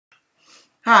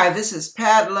Hi, this is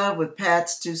Pat Love with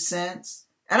Pat's Two Cents,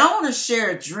 and I want to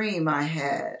share a dream I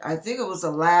had. I think it was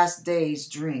a last day's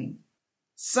dream.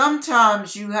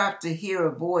 Sometimes you have to hear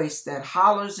a voice that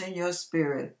hollers in your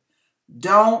spirit,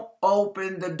 "Don't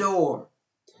open the door.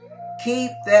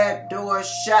 Keep that door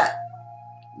shut.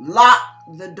 Lock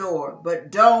the door,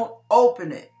 but don't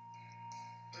open it."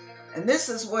 And this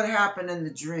is what happened in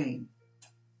the dream.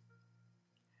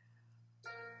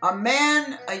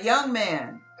 A young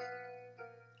man,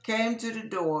 came to the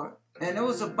door, and there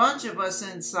was a bunch of us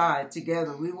inside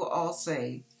together. We were all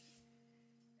saved.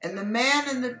 And the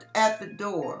man at the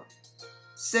door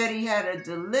said he had a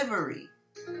delivery.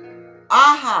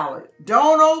 I hollered,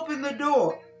 "Don't open the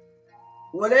door.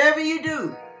 Whatever you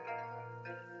do,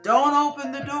 don't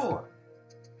open the door."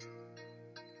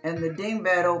 And the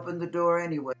dingbat opened the door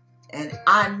anyway. And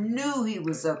I knew he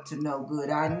was up to no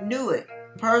good. I knew it.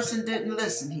 Person didn't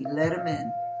listen. He let him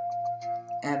in.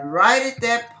 And right at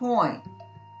that point,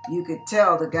 you could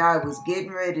tell the guy was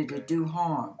getting ready to do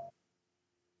harm.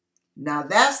 Now,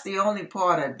 that's the only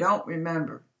part I don't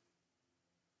remember.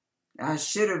 I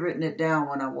should have written it down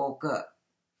when I woke up.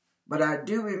 But I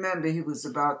do remember he was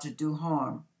about to do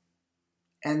harm.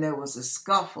 And there was a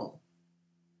scuffle.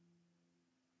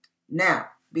 Now,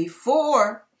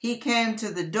 before he came to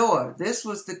the door, this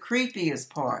was the creepiest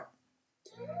part.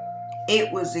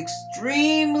 It was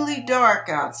extremely dark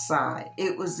outside.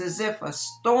 It was as if a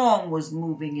storm was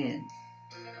moving in.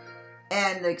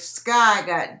 And the sky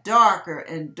got darker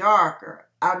and darker.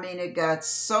 I mean, it got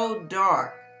so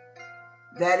dark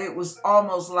that it was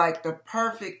almost like the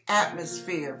perfect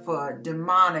atmosphere for a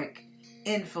demonic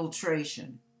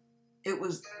infiltration. It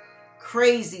was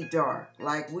crazy dark,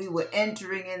 like we were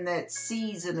entering in that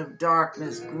season of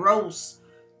darkness, gross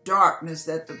darkness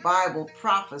that the Bible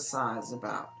prophesies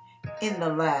about in the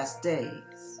last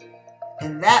days.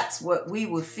 And that's what we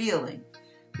were feeling,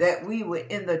 that we were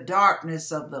in the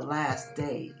darkness of the last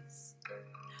days.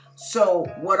 So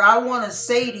what I want to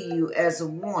say to you as a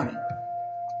warning,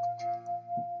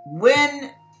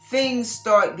 when things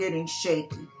start getting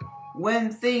shaky,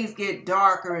 when things get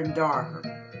darker and darker,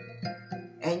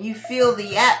 and you feel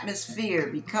the atmosphere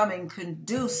becoming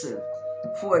conducive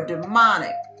for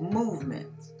demonic movement,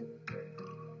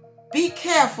 be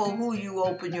careful who you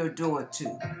open your door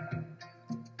to.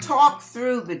 Talk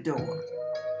through the door.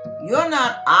 You're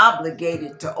not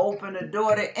obligated to open a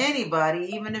door to anybody,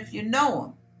 even if you know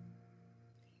them.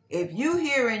 If you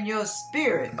hear in your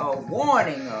spirit a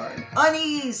warning or an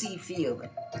uneasy feeling,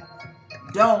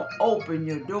 don't open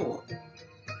your door.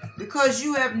 Because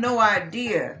you have no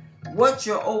idea what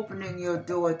you're opening your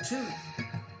door to.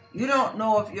 You don't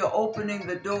know if you're opening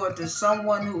the door to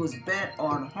someone who is bent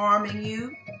on harming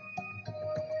you,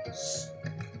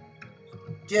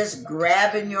 just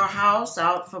grabbing your house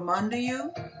out from under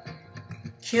you,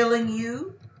 killing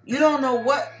you. You don't know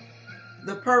what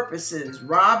the purpose is.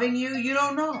 Robbing you, you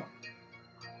don't know.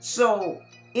 So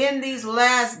in these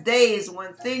last days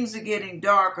when things are getting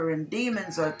darker and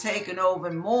demons are taking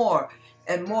over more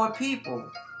and more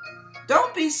people,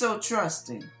 don't be so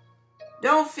trusting.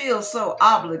 Don't feel so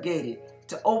obligated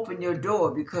to open your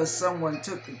door because someone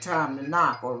took the time to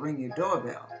knock or ring your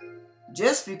doorbell.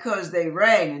 Just because they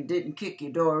rang and didn't kick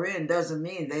your door in doesn't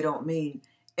mean they don't mean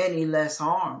any less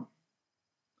harm.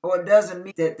 Or it doesn't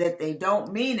mean that they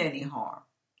don't mean any harm.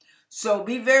 So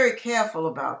be very careful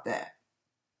about that.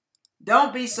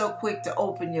 Don't be so quick to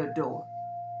open your door.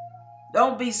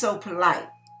 Don't be so polite.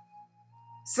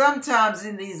 Sometimes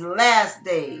in these last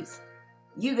days,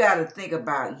 you got to think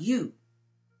about you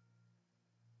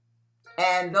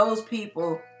and those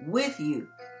people with you.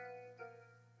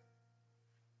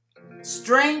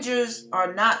 Strangers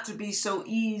are not to be so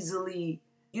easily,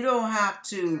 you don't have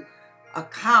to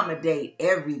accommodate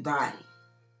everybody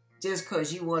just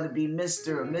because you want to be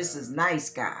Mr. or Mrs.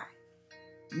 Nice Guy.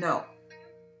 No.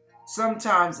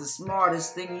 Sometimes the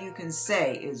smartest thing you can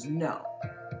say is no,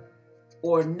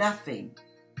 or nothing,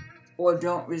 or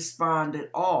don't respond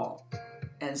at all,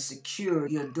 and secure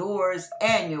your doors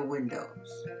and your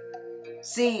windows.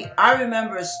 See, I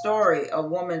remember a story a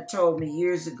woman told me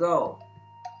years ago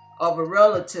of a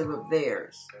relative of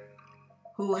theirs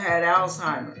who had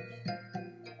Alzheimer's.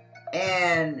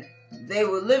 And they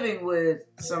were living with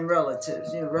some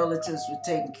relatives. Relatives were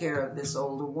taking care of this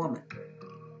older woman.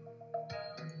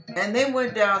 And they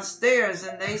went downstairs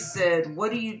and they said,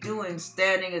 "What are you doing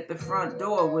standing at the front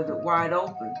door with it wide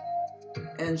open?"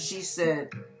 And she said,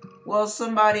 "Well,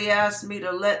 somebody asked me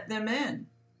to let them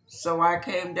in. So I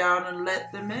came down and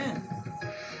let them in."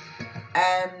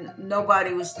 And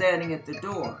nobody was standing at the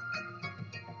door.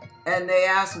 And they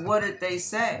asked, "What did they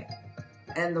say?"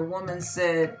 And the woman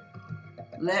said,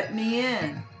 Let me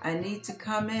in. I need to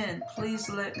come in. Please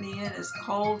let me in. It's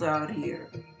cold out here.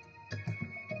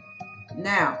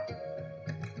 Now,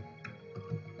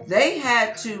 they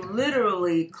had to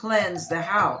literally cleanse the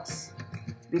house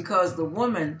because the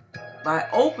woman, by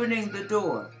opening the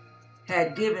door,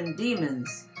 had given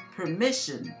demons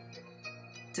permission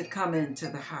to come into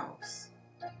the house.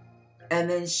 And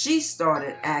then she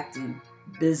started acting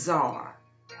bizarre.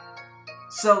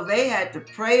 So they had to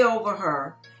pray over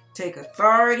her, take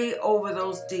authority over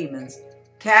those demons,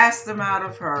 cast them out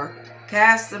of her,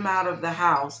 cast them out of the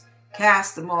house,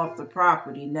 cast them off the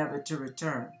property, never to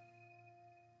return.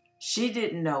 She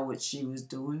didn't know what she was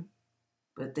doing,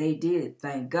 but they did,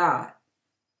 thank God.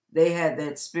 They had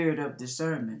that spirit of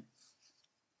discernment.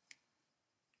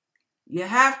 You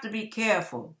have to be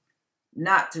careful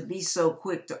not to be so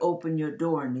quick to open your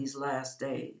door in these last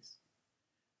days.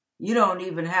 You don't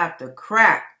even have to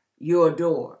crack your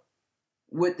door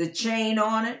with the chain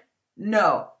on it.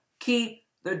 No, keep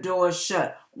the door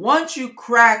shut. Once you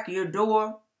crack your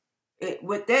door,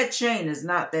 with that chain is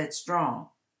not that strong.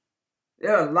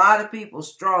 There are a lot of people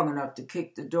strong enough to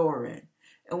kick the door in.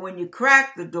 And when you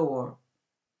crack the door,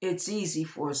 it's easy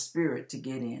for a spirit to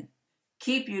get in.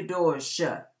 Keep your doors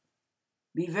shut.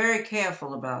 Be very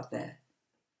careful about that.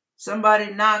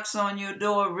 Somebody knocks on your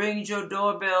door, rings your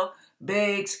doorbell,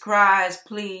 begs, cries,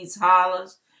 pleads,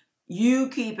 hollers. You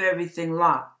keep everything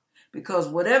locked. Because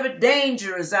whatever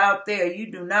danger is out there,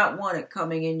 you do not want it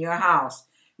coming in your house,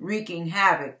 wreaking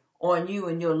havoc on you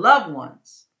and your loved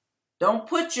ones. Don't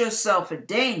put yourself in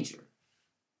danger.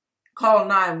 Call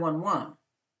 911.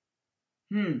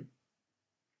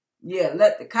 Yeah,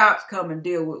 let the cops come and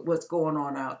deal with what's going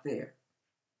on out there.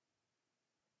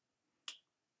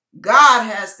 God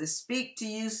has to speak to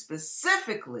you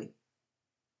specifically.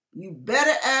 You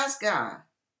better ask God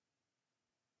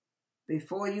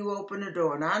before you open the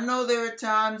door. And I know there are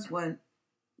times when,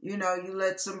 you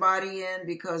let somebody in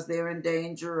because they're in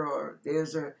danger or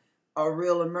there's a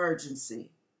real emergency.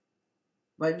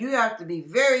 But you have to be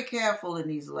very careful in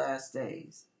these last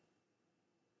days.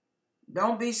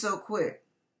 Don't be so quick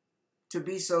to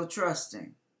be so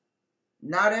trusting.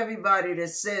 Not everybody that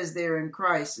says they're in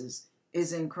crisis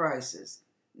is in crisis.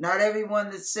 Not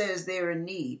everyone that says they're in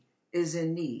need is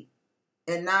in need.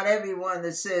 And not everyone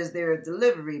that says they're a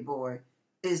delivery boy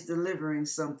is delivering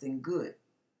something good.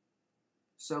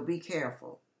 So be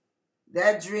careful.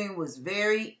 That dream was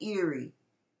very eerie.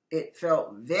 It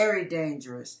felt very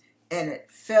dangerous. And it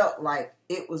felt like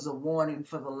it was a warning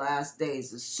for the last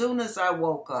days. As soon as I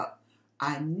woke up,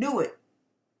 I knew it.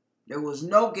 There was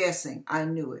no guessing. I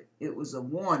knew it. It was a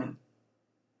warning.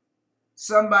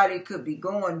 Somebody could be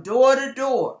going door to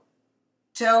door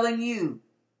telling you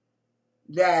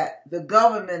that the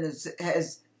government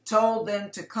has told them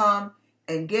to come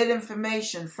and get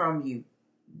information from you.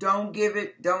 Don't give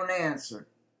it, don't answer.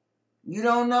 You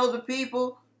don't know the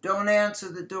people, don't answer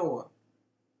the door.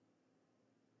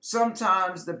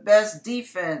 Sometimes the best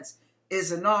defense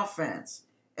is an offense,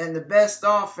 and the best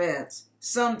offense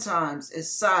sometimes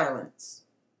is silence.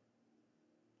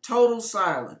 Total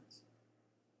silence.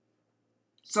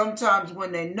 Sometimes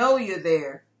when they know you're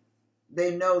there,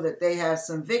 they know that they have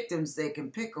some victims they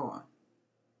can pick on.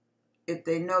 If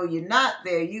they know you're not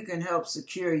there, you can help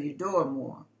secure your door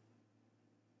more.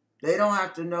 They don't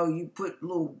have to know you put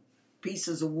little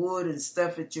pieces of wood and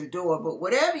stuff at your door, but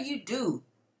whatever you do,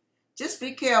 just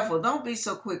be careful. Don't be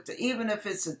so quick to, even if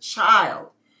it's a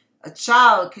child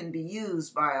can be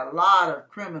used by a lot of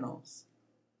criminals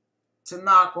to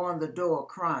knock on the door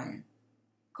crying.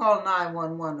 Call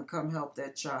 911 to come help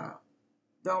that child.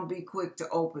 Don't be quick to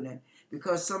open it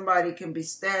because somebody can be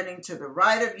standing to the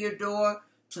right of your door,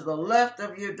 to the left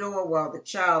of your door while the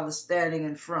child is standing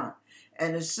in front.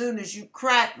 And as soon as you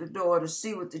crack the door to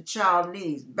see what the child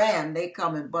needs, bam, they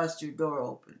come and bust your door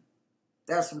open.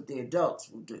 That's what the adults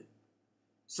will do.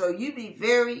 So you be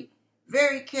very,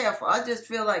 very careful. I just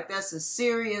feel like that's a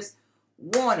serious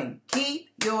warning. Keep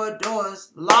your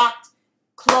doors locked,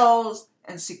 closed,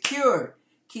 and secured.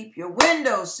 Keep your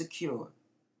windows secure.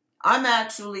 I'm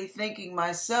actually thinking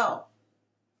myself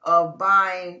of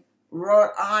buying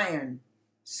wrought iron,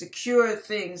 secure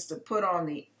things to put on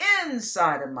the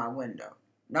inside of my window,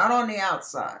 not on the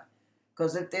outside.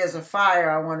 Because if there's a fire,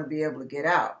 I want to be able to get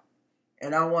out.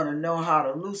 And I want to know how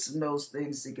to loosen those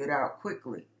things to get out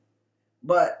quickly.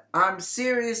 But I'm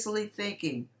seriously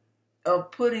thinking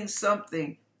of putting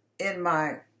something in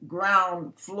my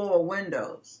ground floor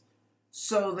windows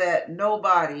so that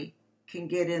nobody can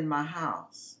get in my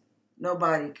house.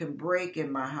 Nobody can break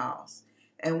in my house.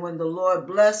 And when the Lord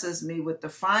blesses me with the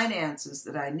finances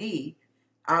that I need,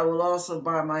 I will also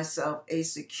buy myself a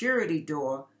security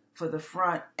door for the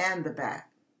front and the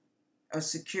back, a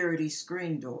security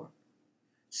screen door.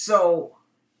 So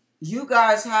you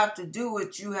guys have to do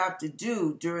what you have to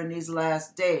do during these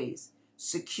last days.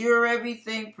 Secure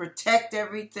everything, protect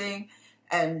everything,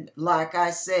 and like I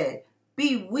said,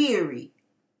 be weary.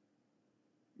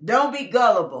 Don't be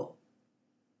gullible.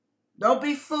 Don't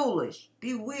be foolish.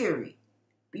 Be weary.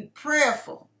 Be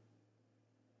prayerful.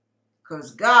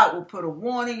 Because God will put a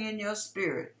warning in your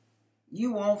spirit.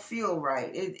 You won't feel right.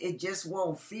 It just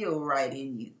won't feel right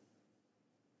in you.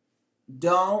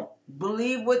 Don't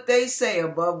believe what they say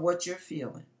above what you're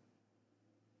feeling.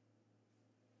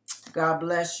 God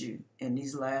bless you in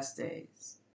these last days.